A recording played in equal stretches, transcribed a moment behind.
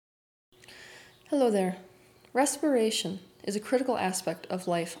Hello there. Respiration is a critical aspect of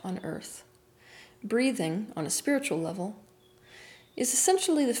life on Earth. Breathing, on a spiritual level, is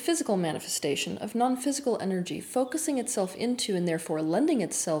essentially the physical manifestation of non-physical energy focusing itself into and therefore lending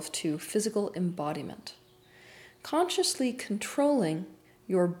itself to physical embodiment. Consciously controlling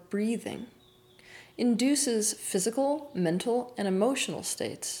your breathing induces physical, mental, and emotional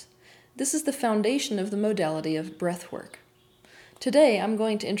states. This is the foundation of the modality of breath work. Today, I'm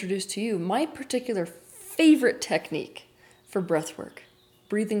going to introduce to you my particular favorite technique for breath work,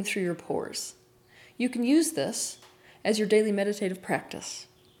 breathing through your pores. You can use this as your daily meditative practice.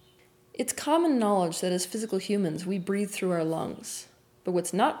 It's common knowledge that as physical humans, we breathe through our lungs. But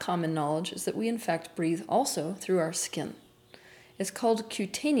what's not common knowledge is that we in fact breathe also through our skin. It's called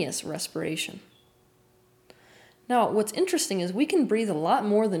cutaneous respiration. Now, what's interesting is we can breathe a lot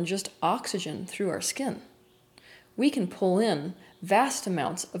more than just oxygen through our skin. We can pull in vast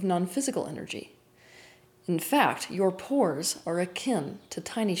amounts of non-physical energy. In fact, your pores are akin to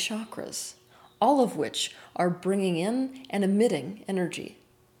tiny chakras, all of which are bringing in and emitting energy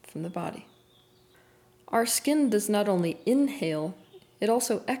from the body. Our skin does not only inhale, it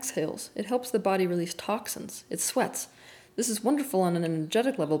also exhales. It helps the body release toxins. It sweats. This is wonderful on an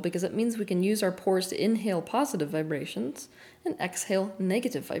energetic level because it means we can use our pores to inhale positive vibrations and exhale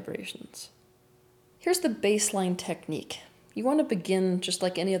negative vibrations. Here's the baseline technique. You want to begin just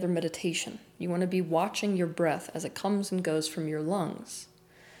like any other meditation. You want to be watching your breath as it comes and goes from your lungs.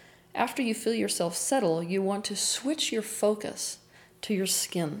 After you feel yourself settle, you want to switch your focus to your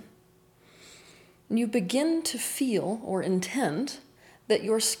skin. And you begin to feel or intend that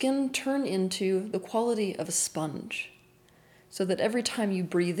your skin turn into the quality of a sponge, so that every time you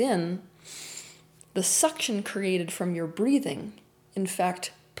breathe in, the suction created from your breathing, in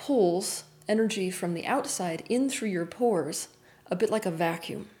fact, pulls energy from the outside in through your pores, a bit like a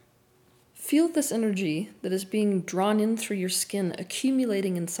vacuum. Feel this energy that is being drawn in through your skin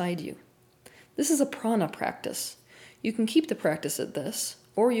accumulating inside you. This is a prana practice. You can keep the practice at this,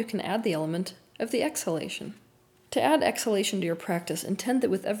 or you can add the element of the exhalation. To add exhalation to your practice, intend that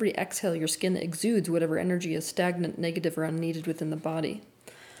with every exhale your skin exudes whatever energy is stagnant, negative, or unneeded within the body.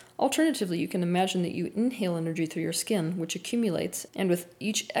 Alternatively, you can imagine that you inhale energy through your skin, which accumulates, and with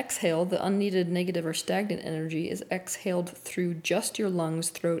each exhale, the unneeded, negative, or stagnant energy is exhaled through just your lungs,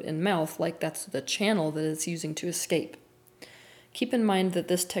 throat, and mouth, like that's the channel that it's using to escape. Keep in mind that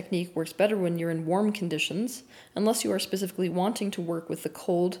this technique works better when you're in warm conditions, unless you are specifically wanting to work with the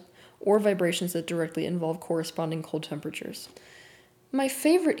cold or vibrations that directly involve corresponding cold temperatures. My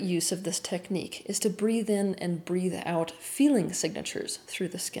favorite use of this technique is to breathe in and breathe out feeling signatures through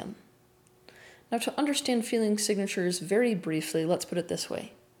the skin. Now, to understand feeling signatures very briefly, let's put it this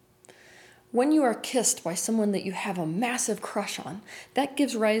way. When you are kissed by someone that you have a massive crush on, that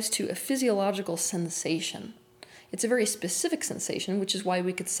gives rise to a physiological sensation. It's a very specific sensation, which is why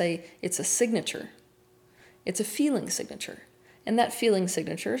we could say it's a signature. It's a feeling signature. And that feeling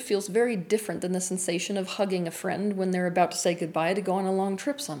signature feels very different than the sensation of hugging a friend when they're about to say goodbye to go on a long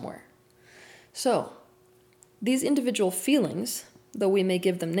trip somewhere. So, these individual feelings, though we may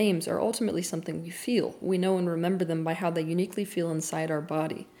give them names, are ultimately something we feel. We know and remember them by how they uniquely feel inside our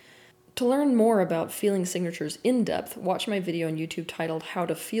body. To learn more about feeling signatures in depth, watch my video on YouTube titled How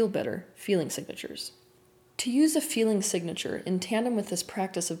to Feel Better, Feeling Signatures. To use a feeling signature in tandem with this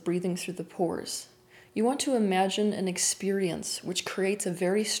practice of breathing through the pores, you want to imagine an experience which creates a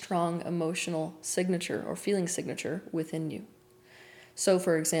very strong emotional signature or feeling signature within you. So,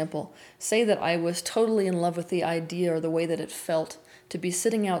 for example, say that I was totally in love with the idea or the way that it felt to be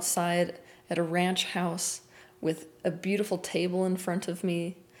sitting outside at a ranch house with a beautiful table in front of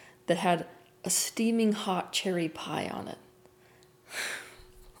me that had a steaming hot cherry pie on it.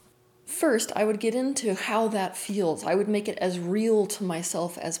 First, I would get into how that feels. I would make it as real to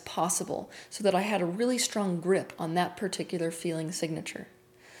myself as possible so that I had a really strong grip on that particular feeling signature.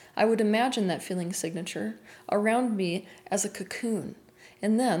 I would imagine that feeling signature around me as a cocoon,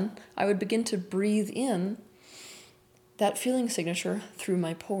 and then I would begin to breathe in that feeling signature through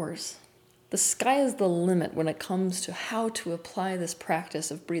my pores. The sky is the limit when it comes to how to apply this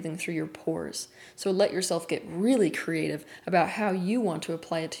practice of breathing through your pores. So let yourself get really creative about how you want to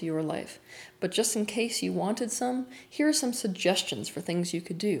apply it to your life. But just in case you wanted some, here are some suggestions for things you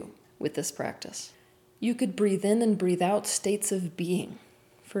could do with this practice. You could breathe in and breathe out states of being.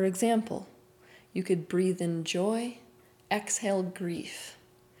 For example, you could breathe in joy, exhale grief.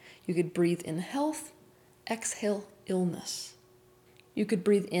 You could breathe in health, exhale illness. You could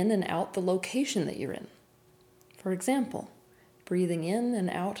breathe in and out the location that you're in. For example, breathing in and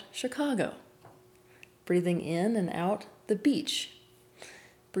out Chicago. Breathing in and out the beach.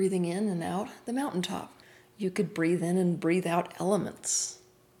 breathing in and out the mountaintop. You could breathe in and breathe out elements,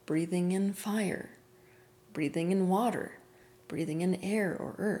 breathing in fire, breathing in water, breathing in air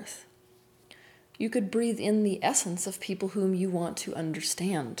or earth. You could breathe in the essence of people whom you want to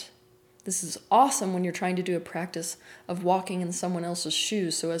understand. This is awesome when you're trying to do a practice of walking in someone else's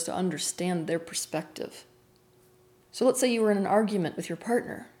shoes so as to understand their perspective. So let's say you were in an argument with your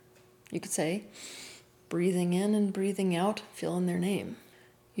partner. You could say, breathing in and breathing out, fill in their name.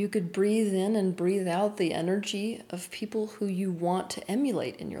 You could breathe in and breathe out the energy of people who you want to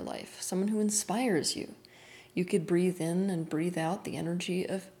emulate in your life, someone who inspires you. You could breathe in and breathe out the energy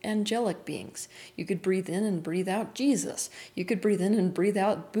of angelic beings. You could breathe in and breathe out Jesus. You could breathe in and breathe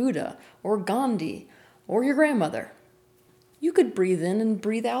out Buddha or Gandhi or your grandmother. You could breathe in and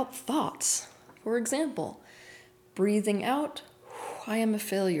breathe out thoughts. For example, breathing out, I am a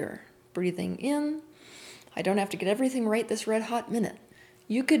failure. Breathing in, I don't have to get everything right this red hot minute.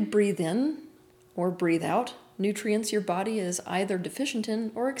 You could breathe in or breathe out nutrients your body is either deficient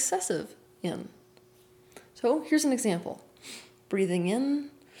in or excessive in. So here's an example. Breathing in,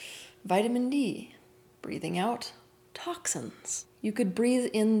 vitamin D. Breathing out, toxins. You could breathe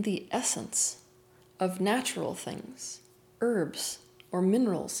in the essence of natural things, herbs or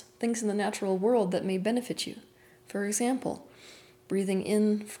minerals, things in the natural world that may benefit you. For example, breathing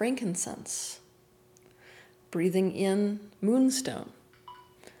in frankincense. Breathing in moonstone.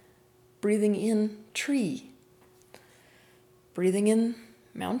 Breathing in tree. Breathing in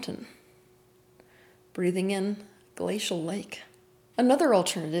mountain. Breathing in glacial lake. Another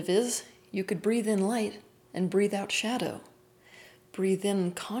alternative is you could breathe in light and breathe out shadow. Breathe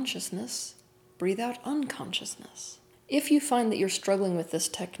in consciousness, breathe out unconsciousness. If you find that you're struggling with this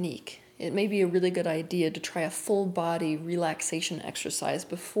technique, it may be a really good idea to try a full body relaxation exercise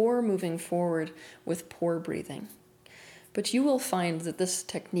before moving forward with pore breathing. But you will find that this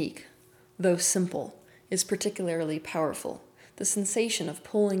technique, though simple, is particularly powerful. The sensation of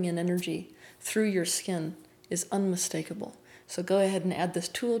pulling in energy through your skin is unmistakable. So go ahead and add this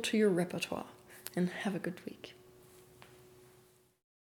tool to your repertoire, and have a good week.